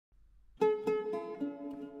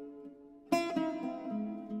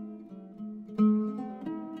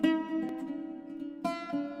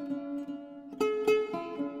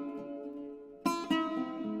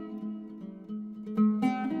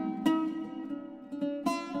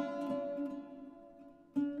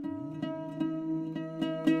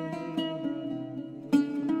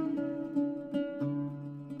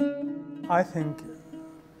I think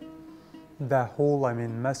the whole,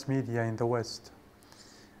 mass media in the West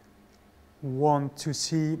want to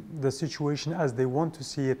see the situation as they want to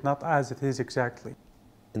see it, not as it is exactly.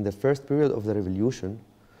 In the first period of the revolution,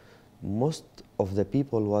 most of the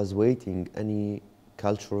people was waiting any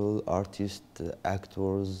cultural artists,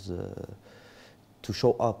 actors to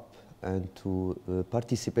show up and to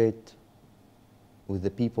participate with the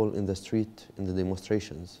people in the street in the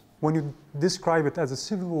demonstrations. When you describe it as a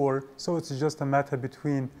civil war, so it's just a matter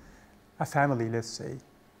between a family, let's say.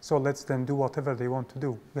 So let's them do whatever they want to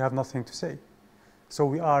do. We have nothing to say. So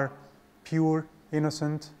we are pure,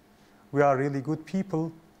 innocent, we are really good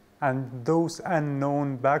people, and those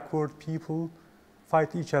unknown, backward people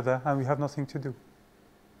fight each other, and we have nothing to do.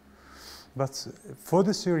 But for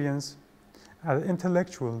the Syrians,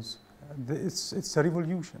 intellectuals, it's a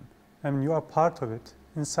revolution. You are part of it,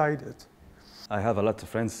 inside it. I have a lot of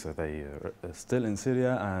friends, they are still in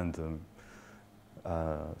Syria, and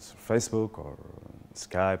Facebook or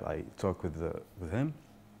Skype, I talk with him.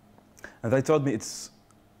 And they told me it's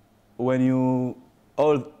when you,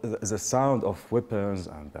 all the sound of weapons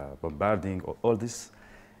and bombarding, all this,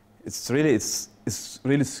 it's really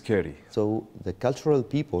scary. So the cultural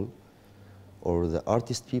people or the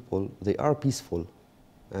artist people, they are peaceful,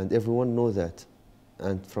 and everyone knows that.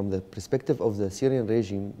 And from the perspective of the Syrian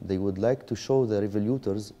regime, they would like to show the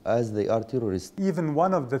revoluters as they are terrorists. Even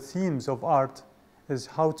one of the themes of art is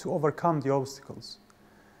how to overcome the obstacles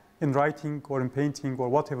in writing or in painting or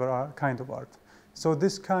whatever kind of art. So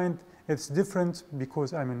this kind, it's different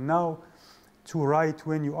because, now to write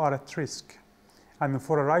when you are at risk.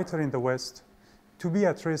 For a writer in the West, to be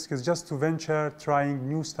at risk is just to venture trying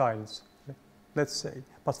new styles, let's say.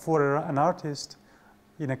 But for an artist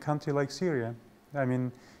in a country like Syria,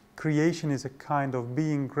 creation is a kind of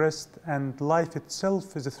being risked, and life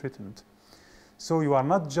itself is threatened. So you are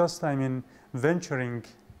not just, venturing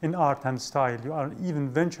in art and style, you are even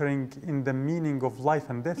venturing in the meaning of life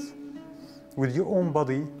and death with your own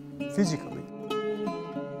body physically.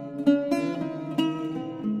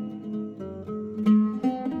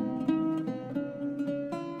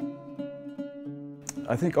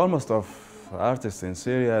 I think almost of artists in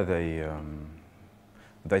Syria,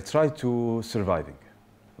 they try to surviving,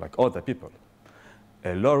 like all the people. They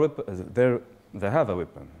have a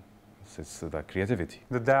weapon. It's the creativity.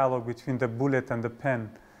 The dialogue between the bullet and the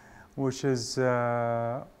pen, which is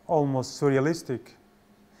almost surrealistic.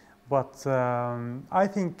 But I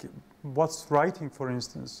think what's writing, for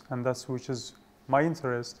instance, and which is my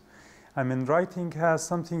interest, writing has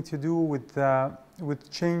something to do with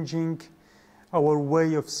changing our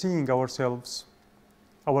way of seeing ourselves,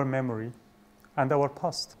 our memory, and our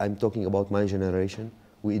past. I'm talking about my generation.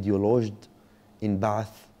 We ideologized in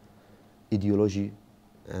Ba'ath ideology,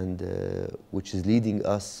 and which is leading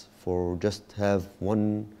us for just have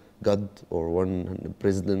one God or one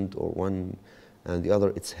president or one, and the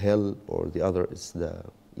other it's hell, or the other is the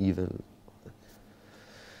evil.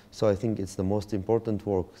 So I think it's the most important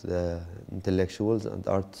work, the intellectuals and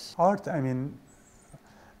arts. Art,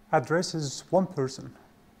 addresses one person,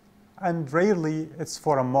 and rarely it's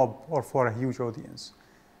for a mob or for a huge audience.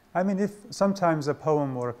 If sometimes a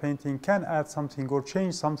poem or a painting can add something or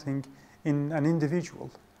change something in an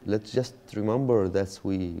individual. Let's just remember that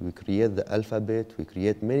we create the alphabet, we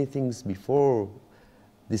create many things before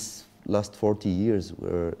this last 40 years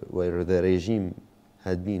where the regime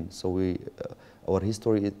had been. So our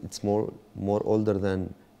history, it's more older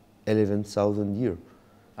than 11,000 years.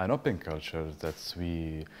 An open culture it's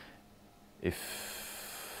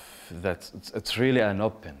really an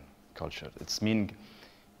open culture. It's meaning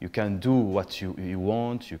you can do what you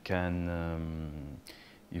want, you can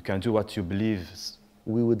do what you believe.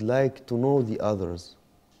 We would like to know the others.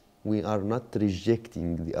 We are not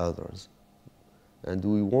rejecting the others. And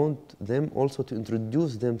we want them also to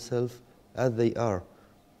introduce themselves as they are,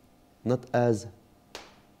 not as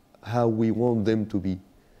how we want them to be.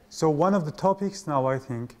 So one of the topics now, I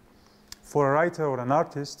think, for a writer or an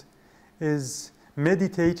artist is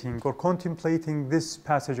meditating or contemplating this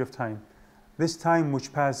passage of time. This time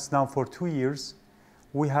which passed now for 2 years,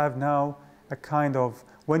 we have now a kind of,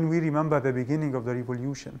 when we remember the beginning of the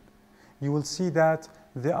revolution, you will see that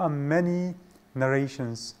there are many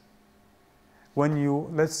narrations. When you,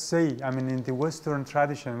 let's say, in the Western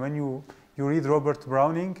tradition, when you read Robert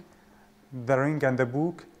Browning, The Ring and the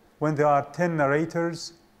Book, when there are 10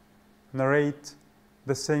 narrators narrate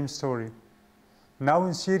the same story. Now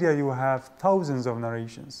in Syria you have thousands of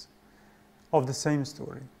narrations of the same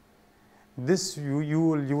story. This you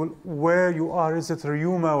will, where you are, is it a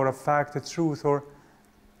rumor or a fact, a truth, or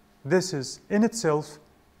this is in itself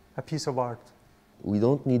a piece of art. We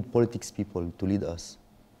don't need politics people to lead us.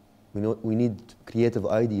 We need creative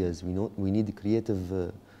ideas. We need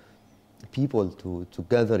creative people to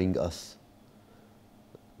gathering us.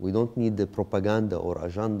 We don't need the propaganda or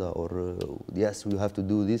agenda or yes, we have to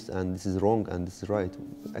do this and this is wrong and this is right.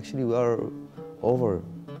 Actually, we are over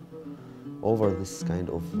this kind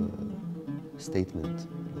of statement.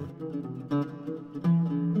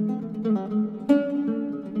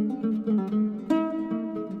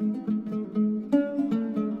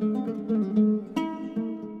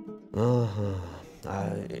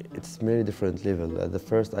 It's very different level. At the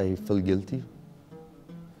first, I feel guilty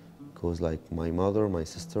because, like, my mother, my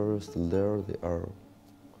sister are still there. They are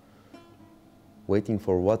waiting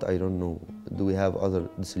for what I don't know. Do we have other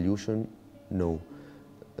solution? No.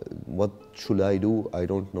 What should I do? I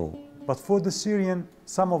don't know. But for the Syrian,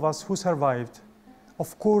 some of us who survived,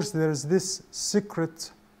 of course, there is this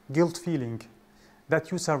secret guilt feeling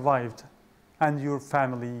that you survived, and your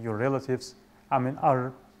family, your relatives,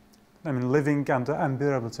 are living under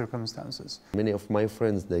unbearable circumstances. Many of my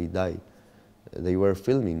friends, they died. They were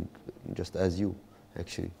filming, just as you,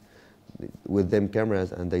 actually, with them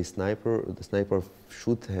cameras, and the sniper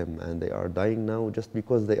shoot him, and they are dying now just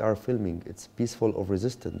because they are filming. It's peaceful of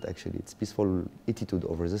resistance, actually. It's peaceful attitude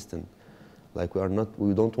of resistance. Like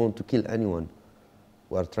we don't want to kill anyone.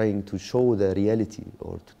 We are trying to show the reality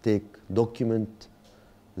or to document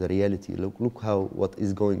the reality. Look what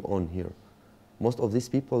is going on here. Most of these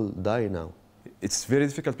people die now. It's very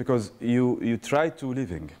difficult because you try to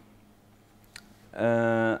living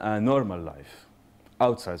a normal life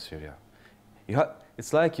outside Syria.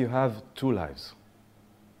 It's like you have two lives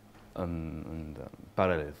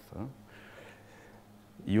parallel.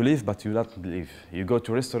 You live, but you don't live. You go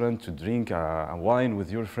to a restaurant to drink a wine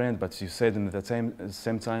with your friend, but you said at the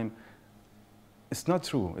same time, it's not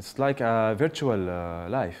true. It's like a virtual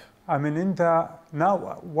life. Now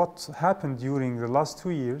what happened during the last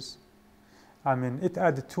 2 years, it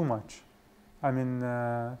added too much,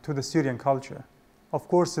 to the Syrian culture. Of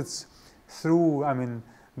course, it's through,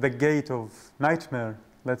 the gate of nightmare,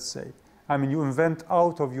 let's say. You invent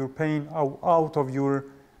out of your pain, out of your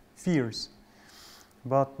fears.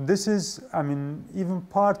 But this is, even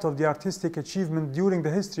part of the artistic achievement during the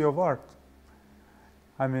history of art.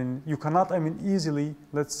 You cannot, easily,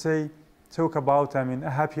 let's say, talk about, a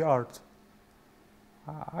happy art.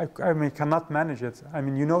 I cannot manage it.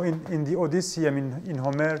 In the Odyssey, in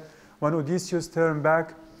Homer, when Odysseus turned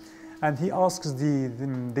back and he asks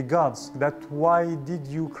the gods that why did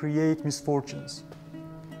you create misfortunes?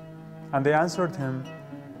 And they answered him,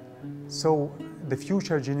 so the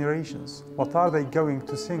future generations, what are they going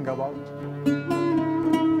to sing about?